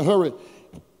 I'm trying to hurry.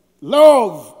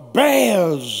 Love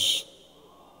bears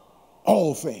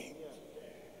all things.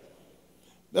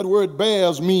 That word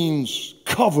bears means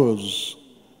covers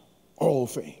all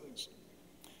things.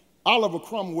 Oliver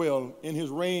Cromwell, in his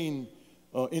reign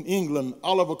in England,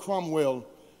 Oliver Cromwell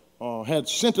had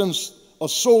sentenced a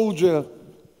soldier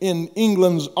in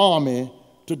England's army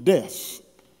to death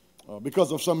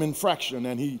because of some infraction,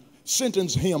 and he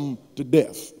sentenced him to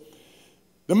death.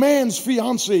 The man's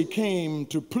fiancée came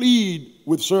to plead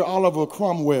with Sir Oliver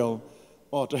Cromwell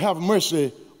to have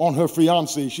mercy on her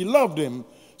fiancé. She loved him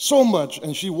so much,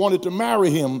 and she wanted to marry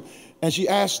him, and she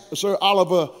asked Sir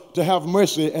Oliver to have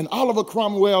mercy, and Oliver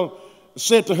Cromwell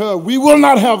said to her, we will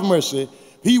not have mercy.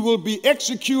 He will be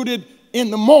executed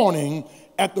in the morning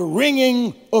at the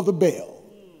ringing of the bell.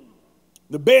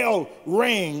 The bell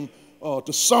rang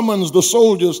to summons the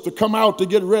soldiers to come out to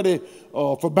get ready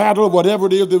for battle, whatever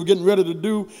it is they were getting ready to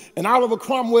do. And Oliver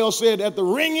Cromwell said, at the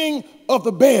ringing of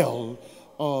the bell,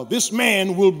 this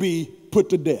man will be put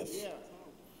to death.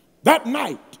 That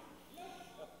night,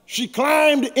 she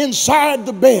climbed inside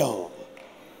the bell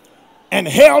and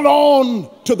held on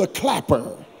to the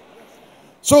clapper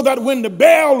so that when the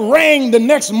bell rang the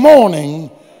next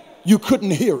morning, you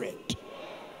couldn't hear it.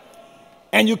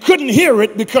 And you couldn't hear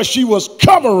it because she was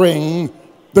covering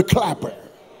the clapper.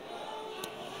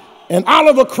 And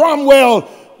Oliver Cromwell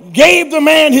gave the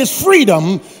man his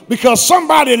freedom because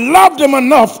somebody loved him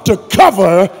enough to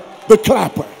cover the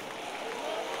clapper.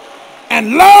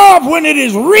 And love, when it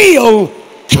is real,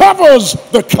 covers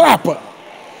the clapper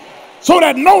so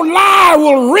that no lie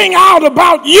will ring out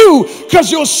about you because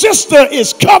your sister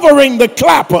is covering the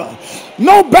clapper.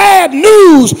 No bad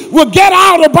news will get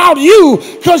out about you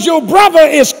because your brother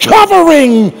is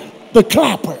covering the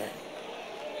clapper.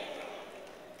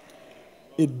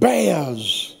 It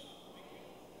bears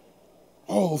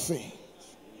all things.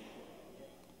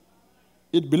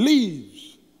 It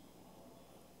believes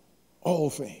all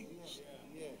things.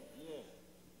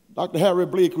 Dr. Harry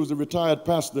Blake, who's a retired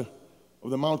pastor of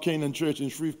the Mount Canaan Church in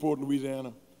Shreveport,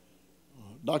 Louisiana,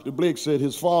 Dr. Blake said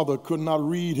his father could not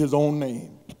read his own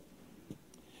name.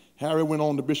 Harry went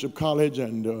on to Bishop College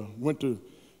and went to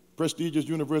prestigious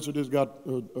universities, got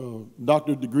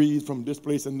doctorate degrees from this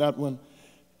place and that one.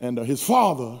 And his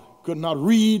father could not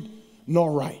read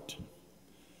nor write.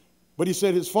 But he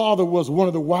said his father was one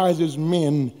of the wisest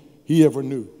men he ever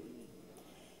knew.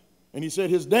 And he said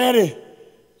his daddy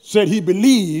said he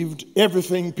believed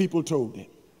everything people told him.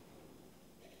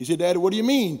 He said, Daddy, what do you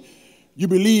mean you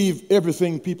believe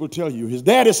everything people tell you? His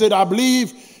daddy said, I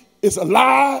believe it's a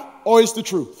lie or it's the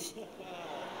truth.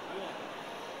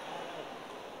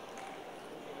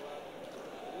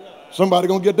 Somebody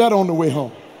gonna get that on the way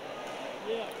home.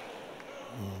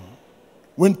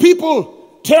 When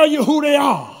people tell you who they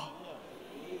are,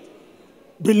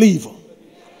 believe them.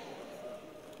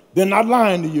 They're not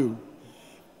lying to you.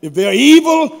 If they're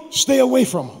evil, stay away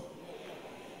from them.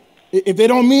 If they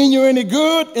don't mean you any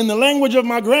good, in the language of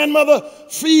my grandmother,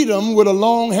 feed them with a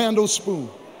long-handled spoon.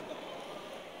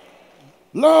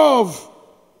 Love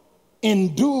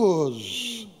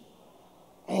endures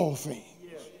all things.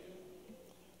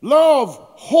 Love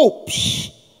hopes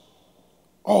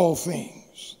all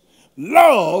things.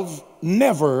 Love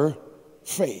never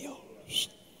fails.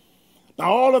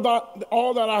 Now,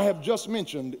 all that I have just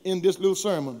mentioned in this little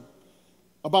sermon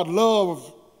about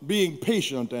love being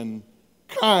patient and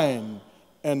kind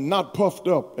and not puffed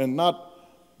up and not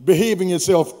behaving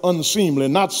itself unseemly,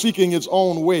 not seeking its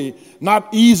own way, not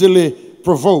easily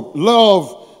provoked.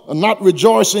 Love not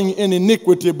rejoicing in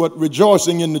iniquity but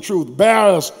rejoicing in the truth,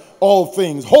 bears all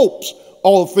things, hopes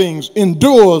all things,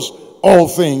 endures all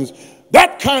things.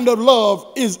 That kind of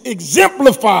love is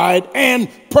exemplified and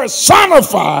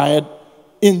personified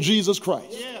in Jesus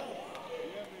Christ.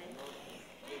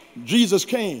 Jesus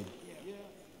came,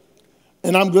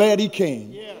 and I'm glad he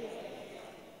came.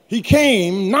 He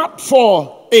came not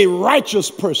for a righteous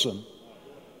person,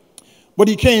 but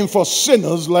he came for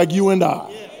sinners like you and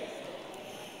I.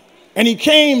 And he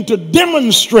came to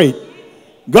demonstrate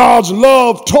God's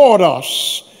love toward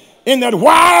us in that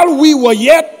while we were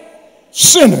yet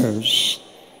sinners,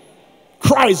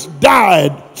 Christ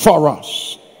died for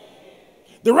us.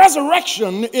 The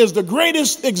resurrection is the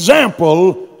greatest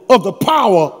example of the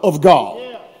power of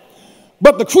God.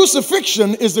 But the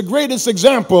crucifixion is the greatest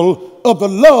example of the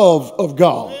love of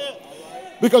God.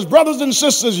 Because brothers and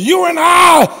sisters, you and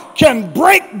I can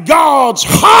break God's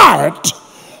heart,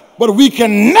 but we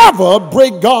can never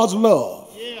break God's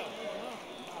love.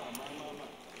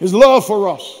 His love for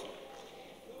us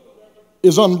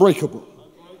is unbreakable.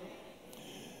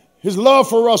 His love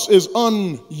for us is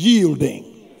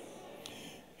unyielding.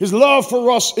 His love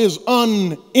for us is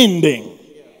unending.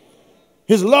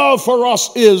 His love for us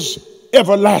is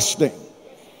everlasting.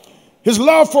 His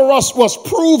love for us was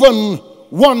proven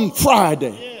one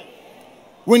Friday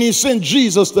when he sent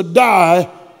Jesus to die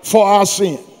for our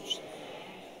sins.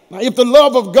 Now, if the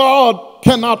love of God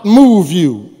cannot move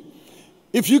you,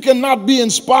 if you cannot be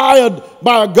inspired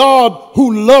by a God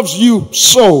who loves you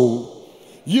so,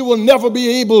 you will never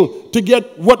be able to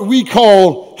get what we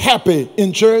call happy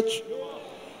in church.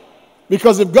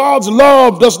 Because if God's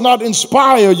love does not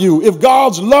inspire you, if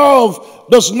God's love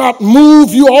does not move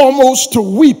you almost to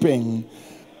weeping,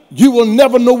 you will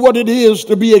never know what it is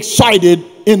to be excited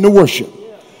in the worship.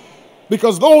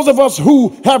 Because those of us who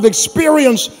have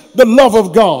experienced the love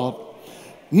of God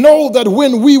know that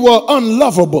when we were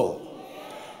unlovable,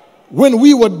 when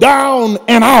we were down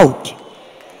and out,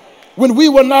 when we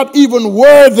were not even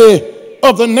worthy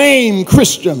of the name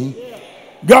Christian,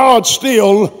 God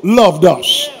still loved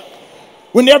us.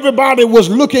 When everybody was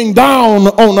looking down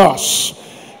on us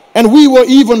and we were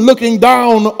even looking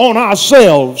down on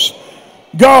ourselves,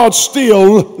 God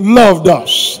still loved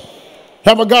us.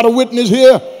 Have I got a witness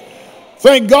here?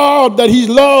 Thank God that he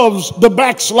loves the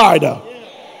backslider,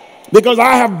 because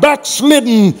I have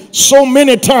backslidden so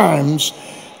many times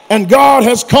and God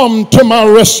has come to my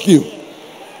rescue.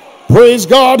 Praise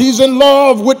God, he's in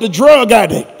love with the drug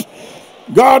addict.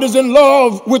 God is in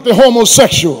love with the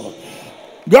homosexual.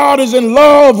 God is in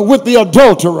love with the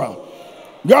adulterer.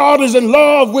 God is in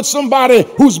love with somebody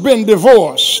who's been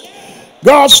divorced.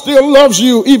 God still loves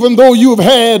you even though you've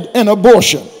had an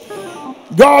abortion.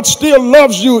 God still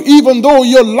loves you even though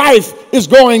your life is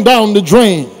going down the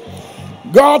drain.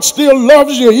 God still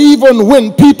loves you even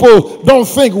when people don't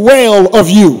think well of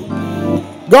you.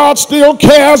 God still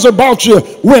cares about you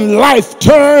when life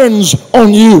turns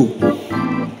on you.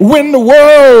 when the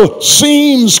world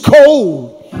seems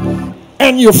cold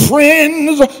and your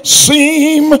friends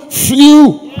seem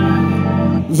few,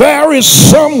 there is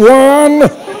someone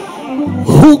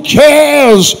who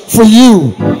cares for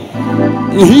you.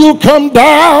 He'll come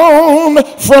down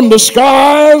from the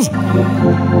skies,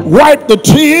 wipe the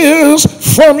tears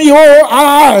from your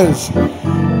eyes.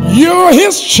 You're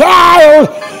his child,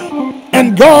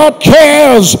 and God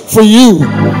cares for you.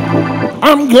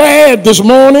 I'm glad this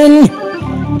morning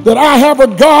that I have a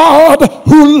God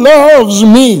who loves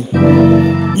me.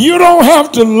 You don't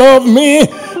have to love me.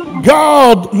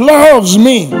 God loves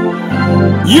me.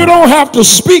 You don't have to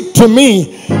speak to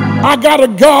me. I got a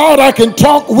God I can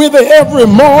talk with every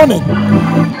morning.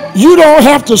 You don't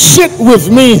have to sit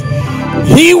with me.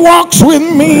 He walks with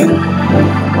me.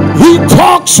 He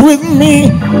talks with me.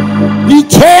 He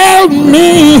tells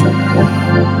me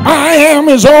I am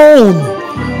his own.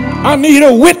 I need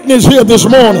a witness here this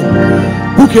morning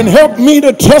who can help me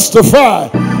to testify.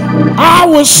 I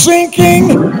was sinking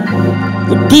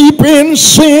deep in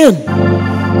sin,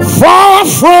 far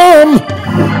from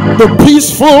the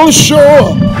peaceful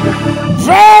shore,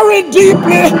 very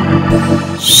deeply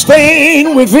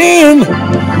stained within.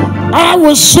 I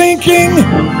was sinking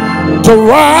to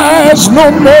rise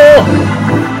no more,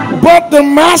 but the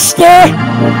master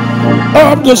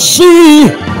of the sea,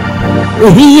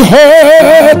 he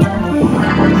heard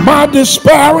my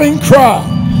despairing cry.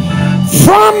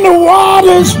 From the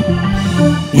waters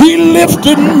he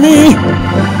lifted me.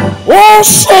 Oh,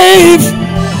 safe,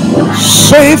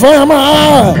 safe am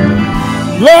I.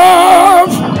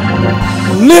 Love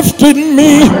lifted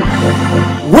me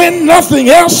when nothing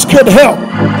else could help.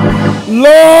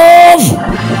 Love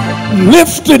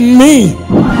lifted me.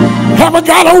 Have I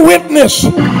got a witness?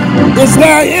 Is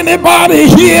there anybody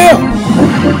here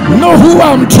know who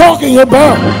I'm talking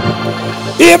about?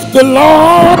 If the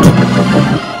Lord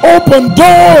open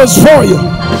doors for you,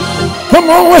 come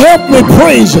on, help me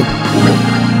praise him.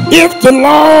 If the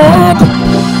Lord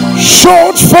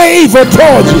showed favor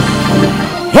towards you,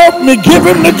 help me give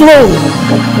him the glory.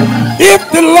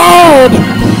 If the Lord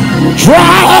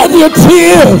dried your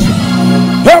tears,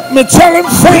 help me tell him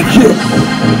thank you.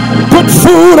 Put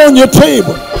food on your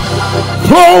table,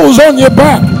 clothes on your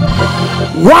back,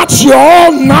 watch you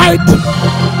all night,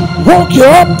 woke you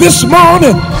up this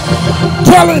morning,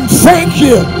 tell him thank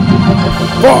you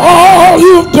for all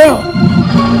you've done.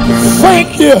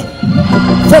 Thank you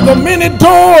for the many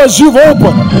doors you've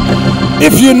opened.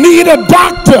 If you need a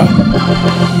doctor,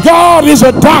 God is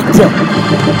a doctor.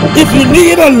 If you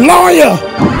need a lawyer,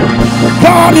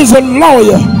 God is a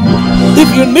lawyer.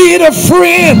 If you need a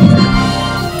friend,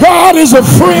 God is a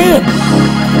friend.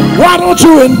 Why don't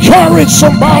you encourage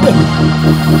somebody?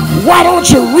 Why don't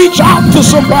you reach out to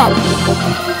somebody?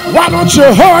 Why don't you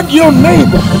hug your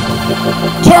neighbor?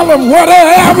 Tell them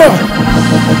whatever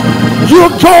you're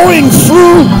going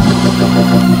through.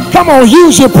 Come on,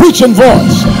 use your preaching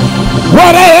voice.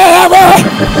 Whatever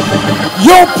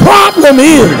your problem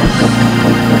is,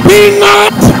 be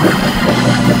not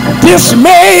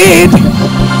dismayed.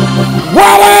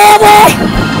 Whatever,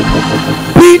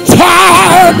 be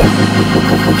tired.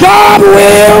 God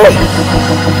will.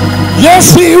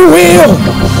 Yes, he will.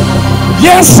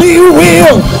 Yes, he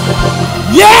will.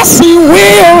 Yes, he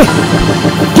will.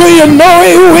 Do you know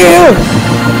he will?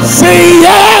 Say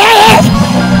yes.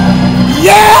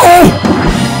 Yes.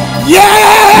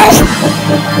 Yes.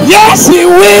 Yes, he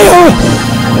will.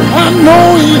 I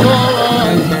know he's all right.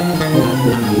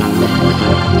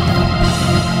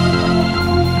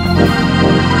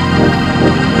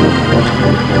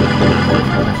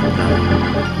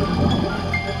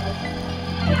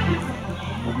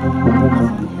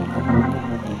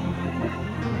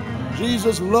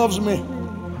 Jesus loves me.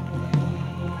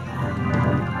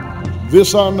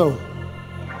 This I know.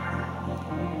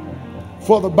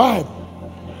 For the Bible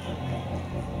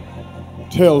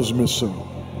tells me so.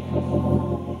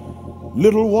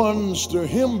 Little ones to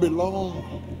him belong.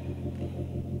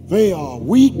 They are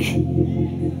weak,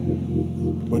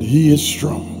 but he is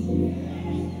strong.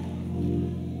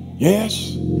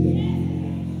 Yes,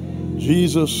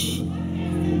 Jesus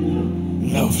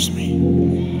loves me.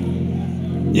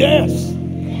 Yes,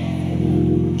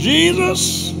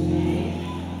 Jesus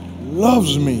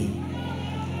loves me.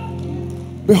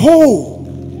 Behold,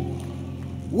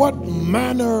 what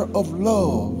manner of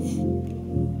love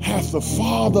hath the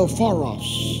Father for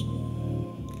us,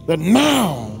 that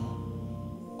now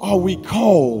are we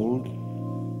called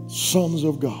sons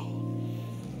of God.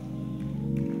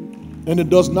 And it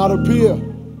does not appear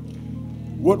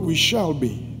what we shall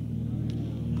be,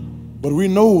 but we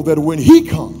know that when he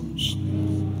comes,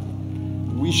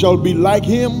 we shall be like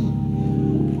him,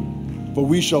 for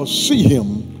we shall see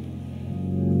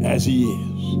him as he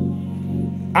is.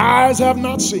 Eyes have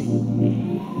not seen,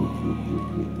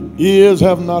 ears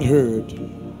have not heard,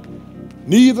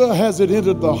 neither has it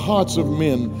entered the hearts of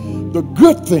men the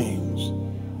good things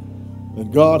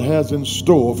that God has in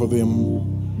store for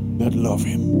them that love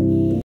him.